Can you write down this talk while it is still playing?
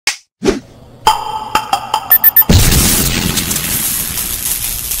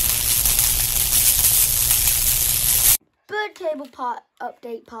cable part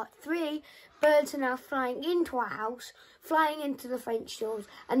update part 3. Birds are now flying into our house, flying into the French doors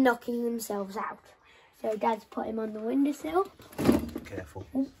and knocking themselves out. So Dad's put him on the windowsill. Careful.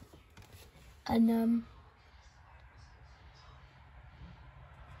 And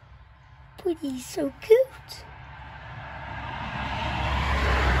but he's so cute.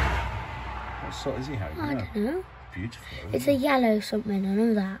 What sort is he, Harry? I don't know. Beautiful. It's a yellow something, I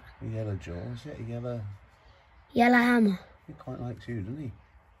know that. A yellow jaws, yeah, a yellow. Yellow hammer. He quite likes you, doesn't he?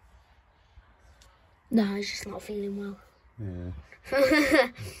 No, he's just not feeling well. Yeah.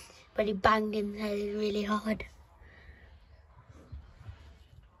 But he banged his head really hard.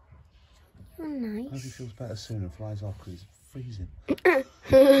 Oh, nice. I hope he feels better soon and flies off because he's freezing.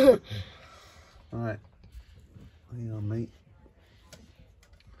 Alright. Hang on, mate.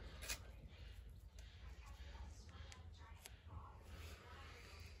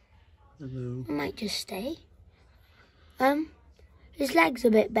 Hello. I might just stay. His leg's a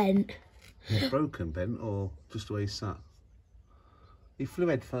bit bent. He's broken, bent, or just the way he sat? He flew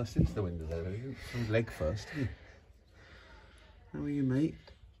head first into the window there, didn't he? His leg first, didn't he? How are you, mate?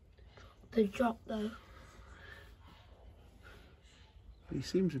 The drop, though. He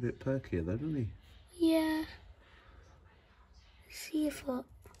seems a bit perkier, though, doesn't he? Yeah. See your foot.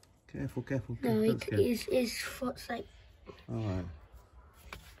 Careful, careful. No, his foot's like... Alright.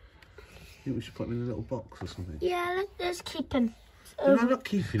 I think we should put him in a little box or something. Yeah, let's keep him. No, I'm not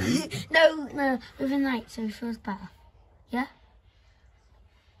keeping him. No, overnight, so he feels better. Yeah?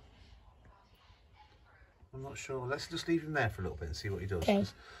 I'm not sure. Let's just leave him there for a little bit and see what he does. Okay.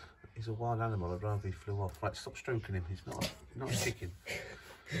 He's a wild animal. I'd rather he flew off. Right, stop stroking him. He's not a chicken.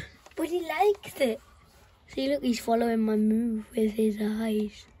 But he likes it. See, look, he's following my move with his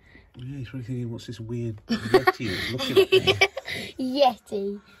eyes. Yeah, he's probably thinking, what's this weird yeti that's looking at me?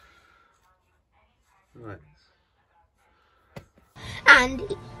 Yeti. Right. And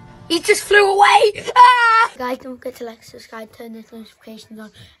he just flew away. Ah! Guys, don't forget to like, subscribe, turn the notifications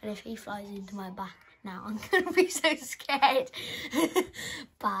on, and if he flies into my back now, I'm gonna be so scared.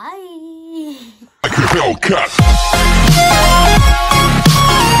 Bye.